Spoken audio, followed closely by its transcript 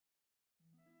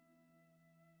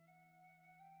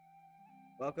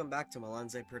Welcome back to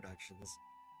Malonze Productions.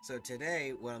 So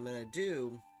today, what I'm going to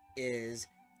do is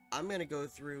I'm going to go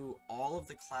through all of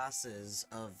the classes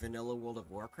of Vanilla World of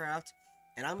Warcraft,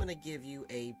 and I'm going to give you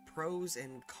a pros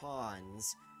and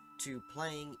cons to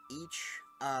playing each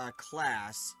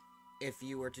class if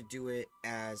you were to do it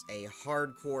as a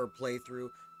hardcore playthrough,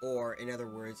 or in other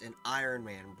words, an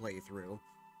Ironman playthrough.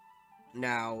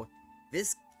 Now,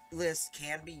 this list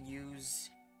can be used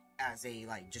as a,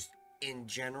 just in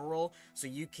general, so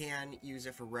you can use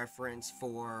it for reference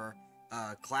for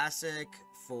classic,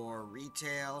 for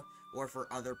retail, or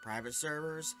for other private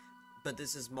servers, but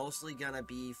this is mostly gonna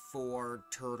be for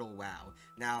Turtle WoW.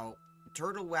 Now,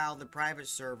 Turtle WoW, the private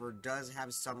server, does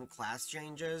have some class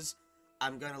changes.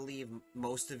 I'm gonna leave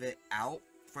most of it out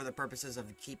for the purposes of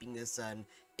keeping this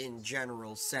in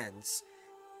general sense.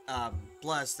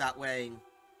 Plus, that way,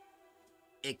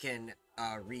 it can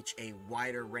reach a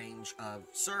wider range of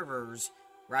servers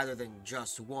rather than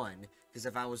just one. Because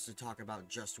if I was to talk about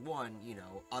just one,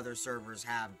 other servers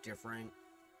have different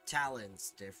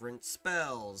talents, different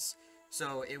spells,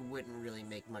 so it wouldn't really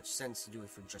make much sense to do it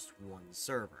for just one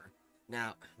server.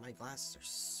 Now, my glasses are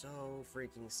so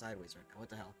freaking sideways right now. What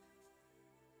the hell?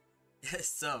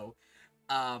 So,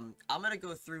 I'm going to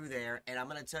go through there, and I'm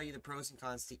going to tell you the pros and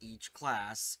cons to each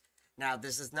class. Now,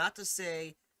 this is not to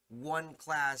say one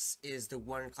class is the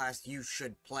one class you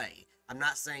should play. I'm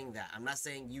not saying that. I'm not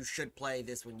saying you should play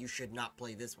this one, you should not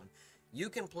play this one. You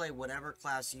can play whatever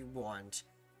class you want.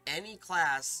 Any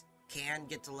class can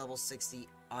get to level 60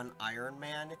 on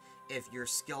Ironman if you're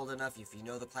skilled enough, if you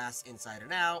know the class inside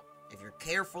and out, if you're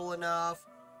careful enough,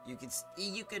 you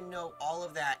can know all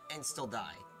of that and still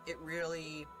die. It's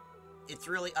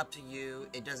really up to you.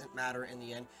 It doesn't matter in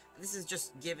the end. This is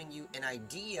just giving you an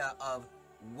idea of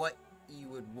what you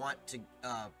would want to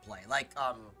play.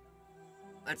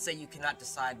 Let's say you cannot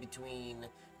decide between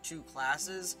two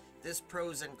classes. This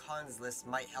pros and cons list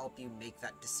might help you make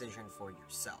that decision for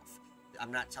yourself.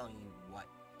 I'm not telling you what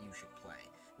you should play.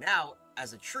 Now,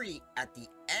 as a treat, at the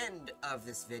end of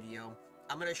this video,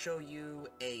 I'm going to show you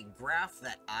a graph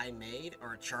that I made,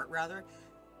 or a chart rather,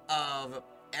 of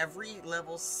every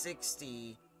level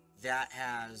 60 that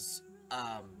has,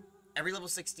 every level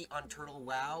 60 on Turtle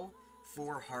WoW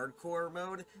for hardcore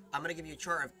mode. I'm gonna give you a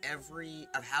chart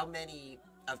of how many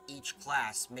of each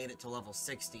class made it to level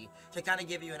 60 to kind of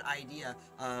give you an idea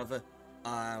of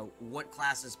what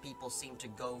classes people seem to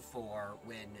go for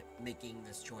when making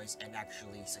this choice and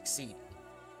actually succeeding.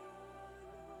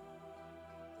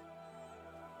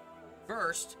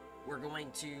 First, we're going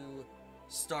to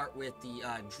start with the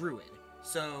Druid.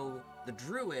 So, the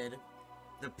Druid,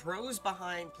 the pros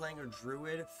behind playing a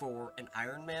Druid for an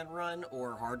Ironman run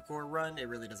or hardcore run, it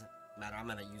really doesn't matter. I'm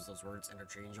going to use those words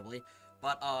interchangeably.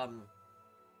 But,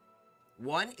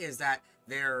 one is that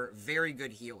they're very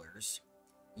good healers.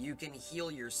 You can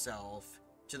heal yourself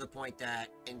to the point that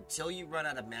until you run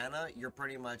out of mana, you're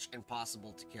pretty much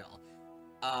impossible to kill.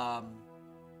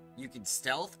 You can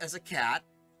stealth as a cat.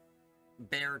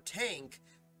 Bear tank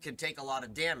could take a lot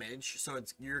of damage, so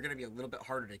you're going to be a little bit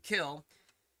harder to kill.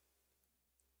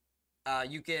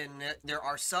 There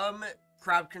are some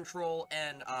crowd control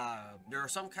and, there are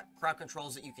some crowd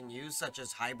controls that you can use, such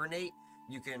as hibernate.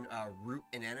 You can, root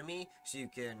an enemy, so you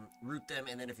can root them,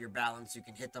 and then if you're balanced, you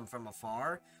can hit them from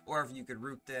afar. Or if you could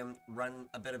root them, run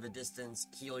a bit of a distance,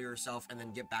 heal yourself, and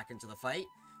then get back into the fight.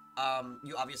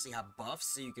 You obviously have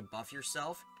buffs, so you can buff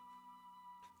yourself.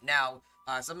 Now,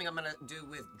 something I'm gonna do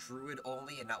with Druid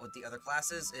only and not with the other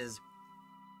classes is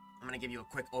I'm going to give you a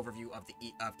quick overview of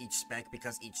each spec,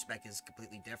 because each spec is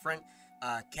completely different.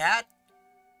 Cat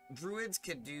Druids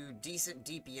could do decent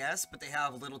DPS, but they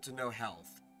have little to no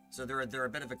health. So they're a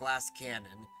bit of a glass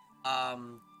cannon.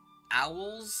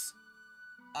 Owls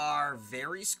are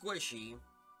very squishy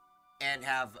and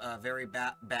have very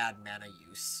bad mana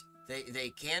use. They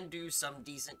can do some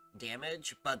decent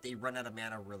damage, but they run out of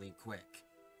mana really quick.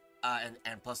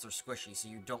 And plus they're squishy, so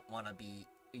you don't want to be...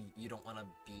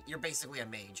 You're basically a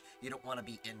mage. You don't want to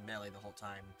be in melee the whole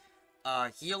time.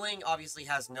 Healing obviously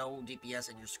has no DPS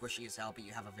and you're squishy as hell, but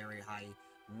you have a very high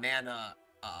mana,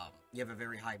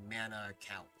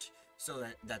 count. So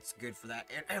that's good for that.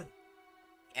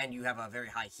 And you have a very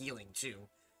high healing too.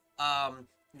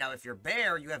 Now if you're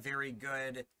bear, you have very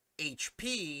good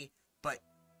HP, but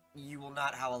you will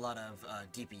not have a lot of,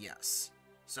 DPS.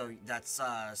 So that's,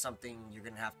 something you're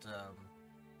gonna have to,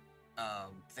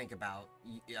 think about.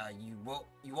 You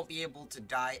won't be able to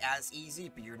die as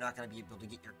easy, but you're not going to be able to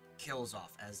get your kills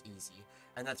off as easy.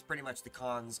 And that's pretty much the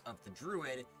cons of the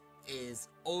Druid, is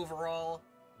overall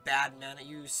bad mana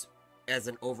use, as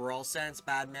an overall sense,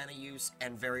 bad mana use,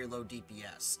 and very low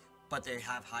DPS. but they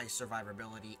have high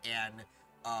survivability, and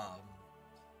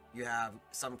you have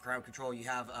some crowd control. You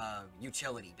have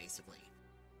utility, basically.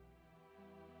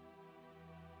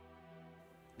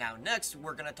 Now, next,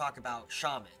 we're going to talk about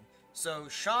Shaman. So,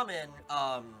 Shaman,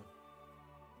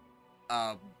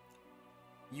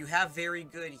 you have very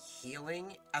good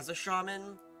healing as a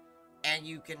Shaman, and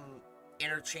you can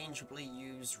interchangeably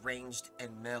use ranged and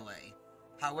melee.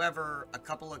 However, a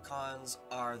couple of cons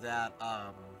are that,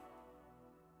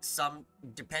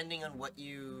 depending on what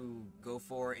you go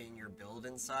for in your build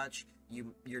and such,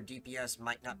 your DPS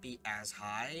might not be as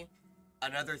high.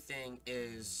 Another thing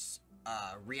is,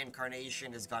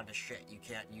 reincarnation has gone to shit. You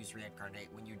can't use reincarnate.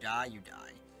 When you die, you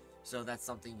die. So that's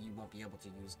something you won't be able to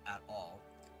use at all.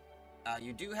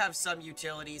 You do have some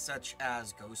utility, such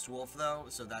as Ghost Wolf, though,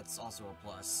 so that's also a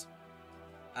plus.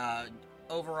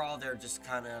 Overall, they're just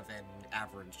kind of an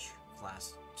average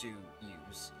class to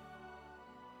use.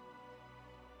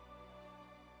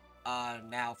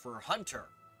 Now for Hunter.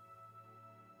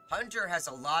 Hunter has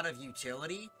a lot of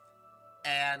utility,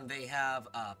 and they have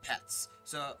pets.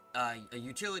 So, a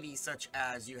utility such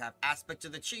as you have Aspect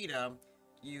of the Cheetah,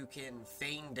 you can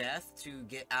feign death to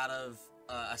get out of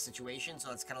a situation,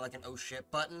 so it's kind of like an oh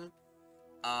shit button.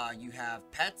 You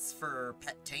have pets for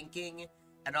pet tanking,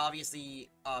 and obviously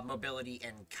mobility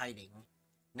and kiting.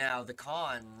 Now, the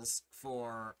cons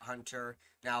for Hunter,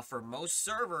 now for most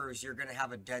servers, you're going to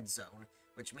have a dead zone,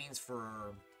 which means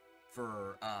for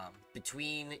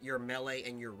between your melee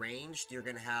and your ranged, you're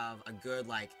going to have a good,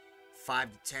 like, 5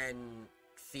 to 10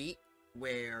 feet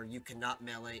where you cannot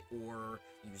melee or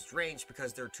use range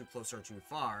because they're too close or too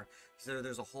far. So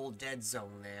there's a whole dead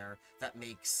zone there that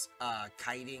makes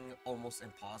kiting almost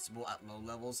impossible at low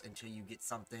levels until you get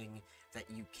something that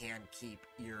you can keep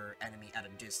your enemy at a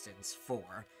distance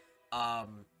for.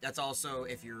 That's also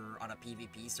if you're on a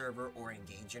PvP server or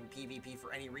engage in PvP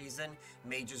for any reason,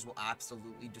 mages will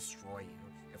absolutely destroy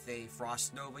you. If they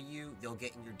Frost Nova you, they'll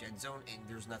get in your dead zone and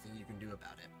there's nothing you can do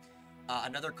about it.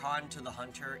 Another con to the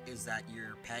Hunter is that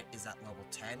your pet is at level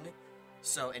 10.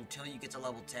 So until you get to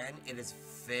level 10, it is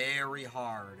very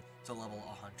hard to level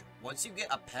a Hunter. Once you get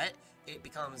a pet, it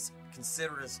becomes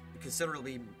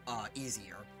considerably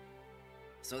easier.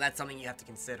 So that's something you have to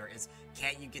consider is,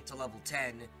 can you get to level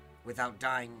 10 without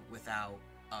dying without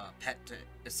a pet to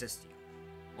assist you?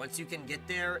 Once you can get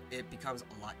there, it becomes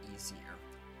a lot easier.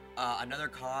 Another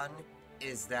con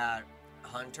is that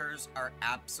Hunters are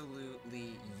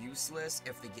absolutely useless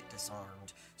if they get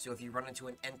disarmed. So if you run into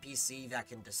an NPC that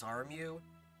can disarm you,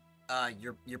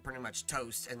 you're pretty much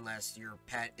toast unless your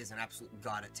pet is an absolute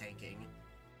god at tanking.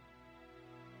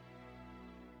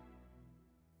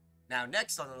 Now,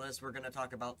 next on the list, we're going to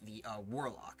talk about the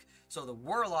Warlock. So the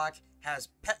Warlock has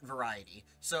pet variety.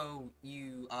 So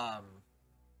you,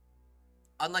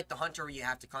 unlike the Hunter where you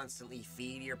have to constantly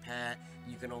feed your pet,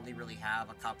 you can only really have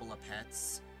a couple of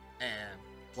pets, and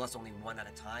plus only one at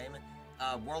a time.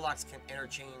 Warlocks can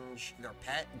interchange their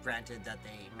pet, granted that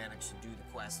they manage to do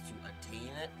the quest to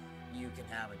attain it. You can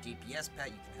have a DPS pet,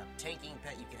 you can have a tanking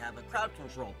pet, you can have a crowd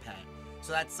control pet.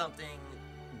 So that's something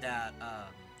that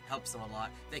helps them a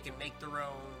lot. They can make their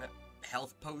own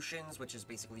health potions, which is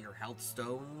basically your health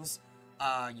stones.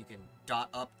 You can dot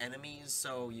up enemies,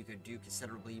 so you could do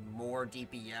considerably more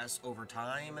DPS over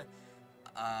time.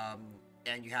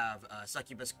 And you have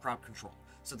Succubus crowd control,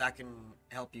 so that can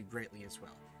help you greatly as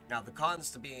well. Now, the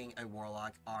cons to being a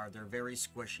Warlock are they're very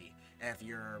squishy. If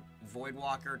your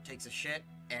Voidwalker takes a shit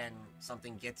and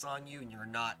something gets on you and you're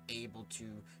not able to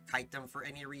kite them for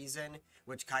any reason,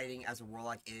 which kiting as a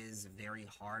Warlock is very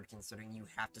hard considering you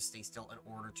have to stay still in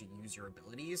order to use your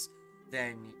abilities,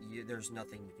 then there's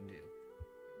nothing you can do.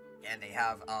 And they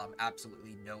have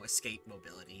absolutely no escape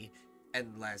mobility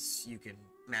unless you can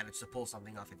manage to pull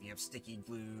something off, if you have sticky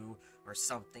glue or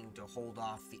something to hold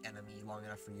off the enemy long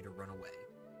enough for you to run away.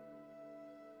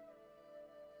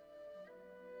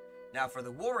 Now for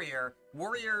the Warrior,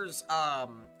 Warriors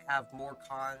have more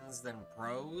cons than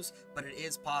pros, but it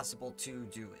is possible to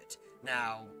do it.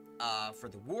 Now, for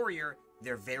the Warrior,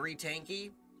 they're very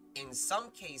tanky. In some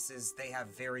cases, they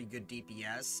have very good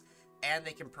DPS, and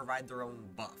they can provide their own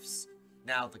buffs.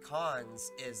 Now, the cons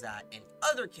is that in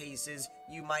other cases,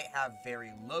 you might have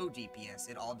very low DPS.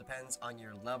 It all depends on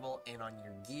your level and on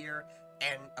your gear,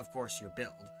 and of course your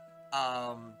build.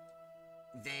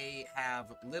 They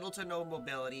have little to no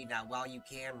mobility. Now, while you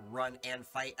can run and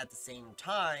fight at the same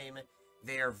time,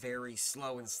 they are very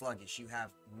slow and sluggish. You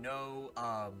have no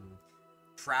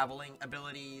traveling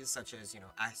abilities, such as,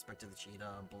 Aspect of the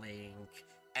Cheetah, Blink,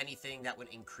 anything that would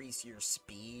increase your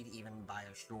speed, even by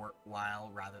a short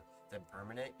while rather than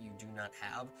permanent, you do not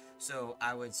have. So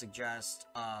I would suggest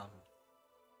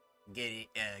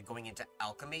going into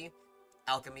alchemy.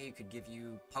 Alchemy could give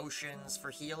you potions for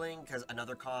healing, because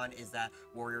another con is that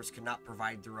warriors cannot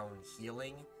provide their own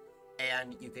healing.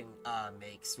 And you can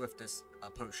make swiftness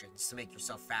potions to make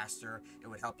yourself faster. It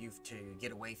would help you to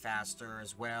get away faster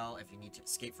as well if you need to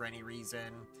escape for any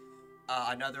reason.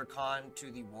 Another con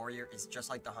to the warrior is just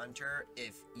like the hunter.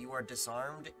 If you are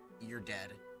disarmed, you're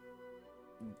dead.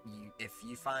 If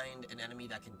you find an enemy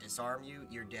that can disarm you,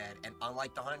 you're dead. And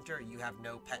unlike the hunter, you have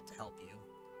no pet to help you.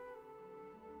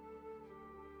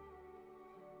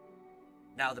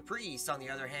 Now, the priests, on the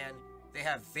other hand, they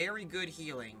have very good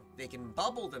healing. They can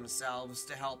bubble themselves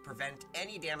to help prevent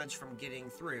any damage from getting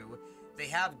through. They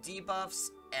have debuffs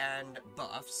and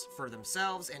buffs for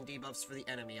themselves, and debuffs for the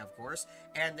enemy, of course.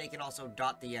 And they can also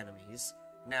dot the enemies.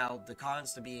 Now, the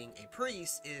cons to being a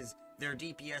priest is their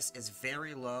DPS is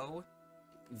very low,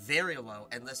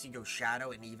 unless you go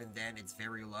shadow, and even then it's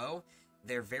very low.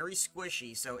 They're very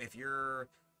squishy, so if you're,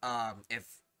 if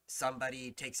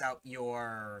somebody takes out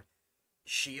your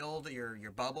shield,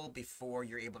 your bubble, before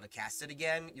you're able to cast it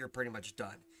again, you're pretty much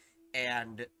done.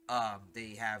 And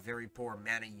they have very poor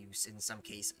mana use in some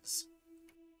cases.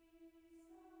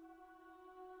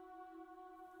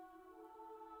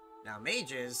 Now,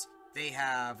 mages, they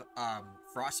have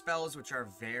frost spells, which are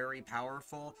very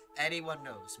powerful. Anyone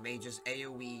knows mages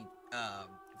AoE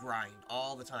grind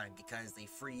all the time because they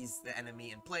freeze the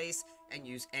enemy in place and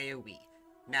use AoE.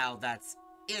 Now, that's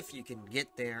if you can get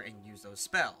there and use those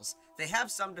spells. They have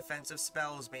some defensive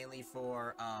spells, mainly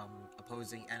for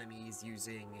opposing enemies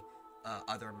using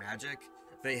other magic.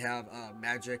 They have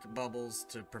magic bubbles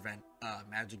to prevent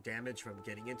magic damage from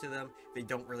getting into them. They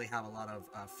don't really have a lot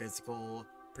of physical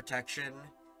protection.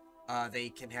 They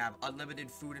can have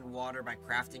unlimited food and water by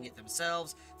crafting it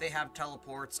themselves. They have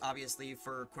teleports, obviously,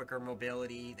 for quicker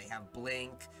mobility. They have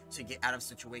blink to get out of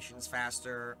situations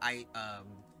faster.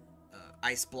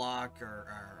 Ice block,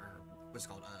 or what's it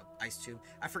called, ice tomb.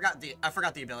 I forgot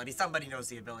the ability. Somebody knows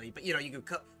the ability, but you know, you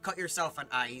can cut yourself on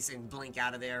ice and blink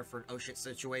out of there for an oh shit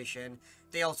situation.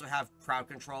 They also have crowd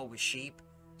control with sheep,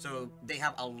 so they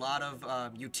have a lot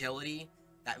of utility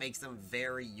that makes them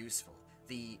very useful.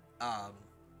 The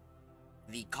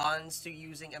cons to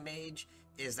using a mage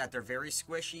is that they're very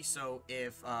squishy, so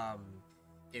if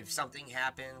something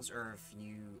happens, or if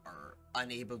you are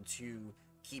unable to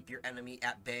keep your enemy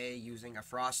at bay using a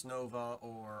Frost Nova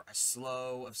or a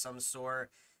slow of some sort,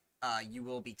 you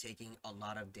will be taking a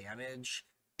lot of damage,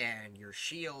 and your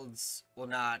shields will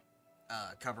not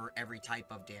cover every type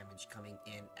of damage coming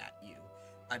in at you.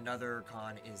 Another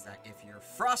con is that if your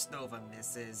Frost Nova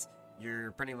misses,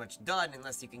 you're pretty much done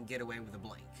unless you can get away with a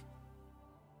blink.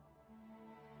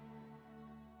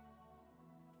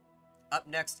 Up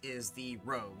next is the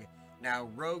Rogue. Now,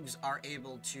 rogues are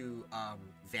able to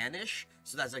vanish,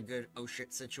 so that's a good oh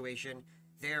shit situation.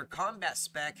 Their combat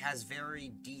spec has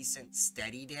very decent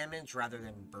steady damage rather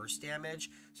than burst damage,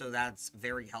 so that's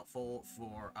very helpful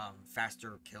for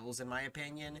faster kills, in my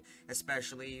opinion.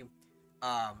 Especially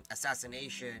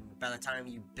assassination, by the time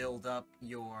you build up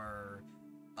your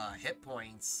hit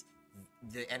points,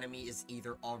 the enemy is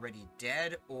either already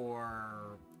dead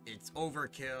or it's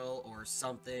overkill or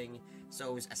something.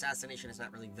 So assassination is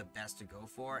not really the best to go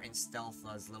for, and stealth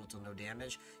does little to no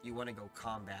damage. You want to go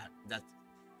combat.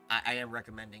 I am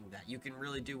recommending that. You can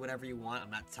really do whatever you want. I'm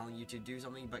not telling you to do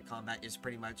something, but combat is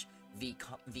pretty much the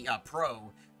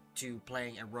pro to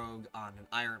playing a rogue on an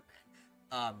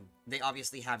Ironman. They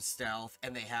obviously have stealth,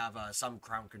 and they have some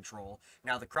crowd control.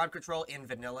 Now, the crowd control in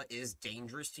vanilla is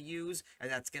dangerous to use, and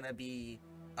that's going to be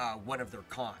one of their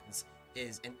cons,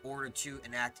 is in order to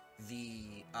enact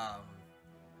the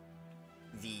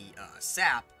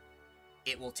sap,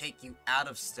 it will take you out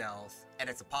of stealth, and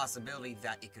it's a possibility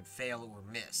that it could fail or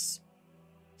miss.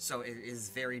 So it is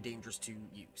very dangerous to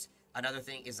use. Another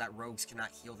thing is that rogues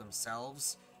cannot heal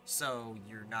themselves, so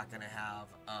you're not going to have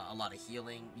a lot of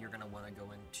healing. You're going to want to go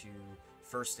into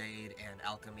first aid and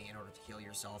alchemy in order to heal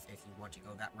yourself if you want to go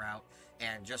that route.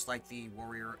 And just like the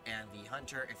warrior and the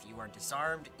hunter, if you are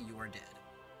disarmed, you are dead.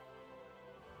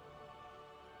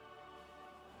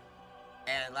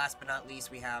 And last but not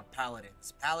least, we have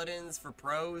paladins. Paladins, for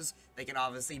pros, they can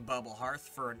obviously bubble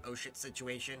hearth for an oh shit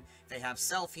situation. They have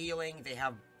self-healing, they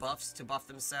have buffs to buff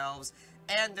themselves,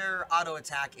 and their auto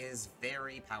attack is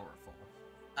very powerful.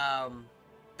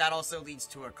 That also leads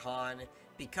to a con,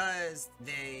 because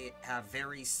they have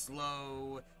very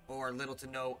slow or little to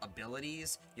no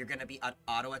abilities. You're going to be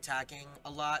auto attacking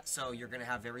a lot, so you're going to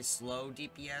have very slow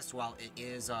DPS, while it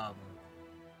is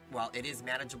while it is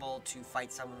manageable to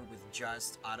fight someone with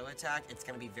just auto attack, it's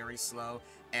going to be very slow.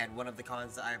 And one of the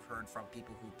cons that I've heard from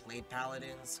people who played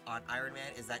Paladins on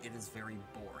Ironman is that it is very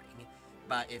boring.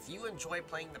 But if you enjoy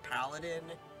playing the Paladin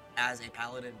as a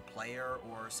Paladin player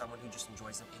or someone who just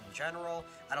enjoys them in general,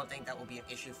 I don't think that will be an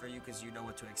issue for you because you know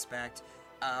what to expect.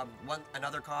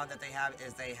 Another con that they have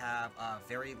is they have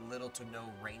very little to no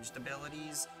ranged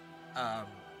abilities.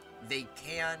 They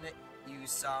can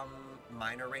use some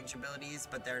minor range abilities,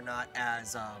 but they're not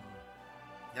as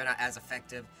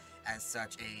effective as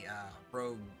such a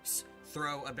rogue's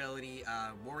throw ability.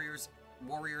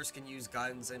 Warriors can use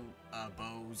guns and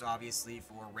bows, obviously,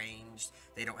 for ranged.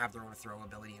 They don't have their own throw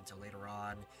ability until later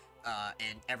on.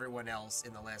 And everyone else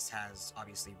in the list has,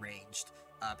 obviously, ranged.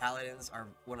 Paladins are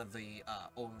one of the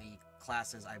only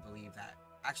classes, I believe, that...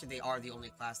 Actually, they are the only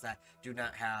class that do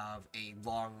not have a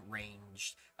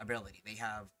long-range ability. They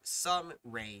have some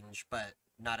range, but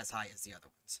not as high as the other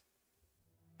ones.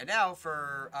 And now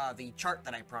for the chart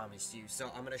that I promised you.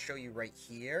 So I'm going to show you right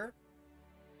here.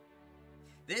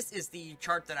 This is the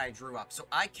chart that I drew up. So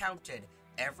I counted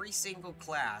every single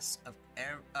class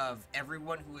of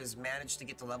everyone who has managed to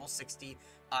get to level 60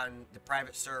 on the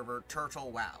private server Turtle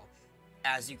WoW.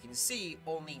 As you can see,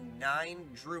 only 9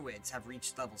 druids have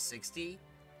reached level 60,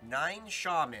 9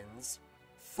 shamans,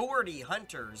 40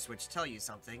 hunters, which tell you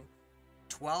something,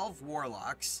 12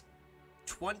 warlocks,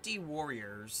 20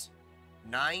 warriors,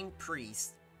 9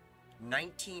 priests,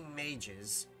 19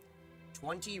 mages,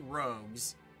 20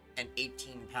 rogues, and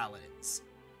 18 paladins.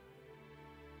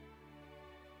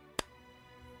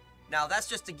 Now, that's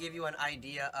just to give you an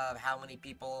idea of how many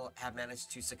people have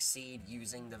managed to succeed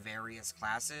using the various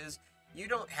classes. You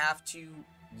don't have to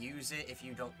use it if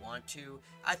you don't want to.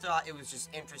 I thought it was just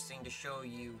interesting to show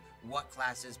you what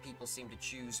classes people seem to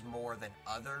choose more than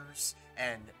others,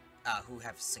 and who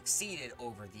have succeeded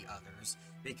over the others,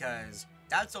 because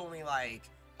that's only like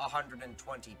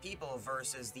 120 people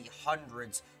versus the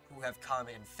hundreds who have come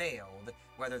and failed,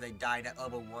 whether they died at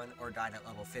level 1 or died at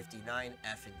level 59.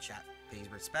 F in chat pays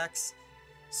respects.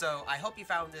 So I hope you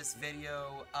found this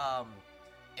video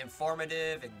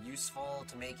informative and useful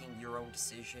to making your own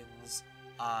decisions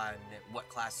on what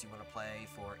class you want to play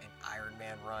for an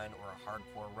Ironman run or a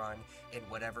hardcore run in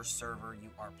whatever server you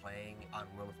are playing on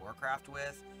World of Warcraft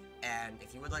with. And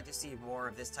if you would like to see more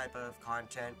of this type of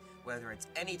content, whether it's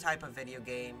any type of video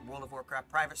game, World of Warcraft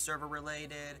private server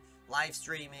related, live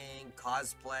streaming,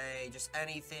 cosplay, just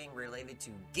anything related to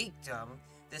geekdom,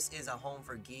 this is a home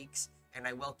for geeks, and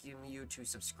I welcome you to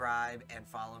subscribe and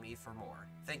follow me for more.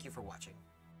 Thank you for watching.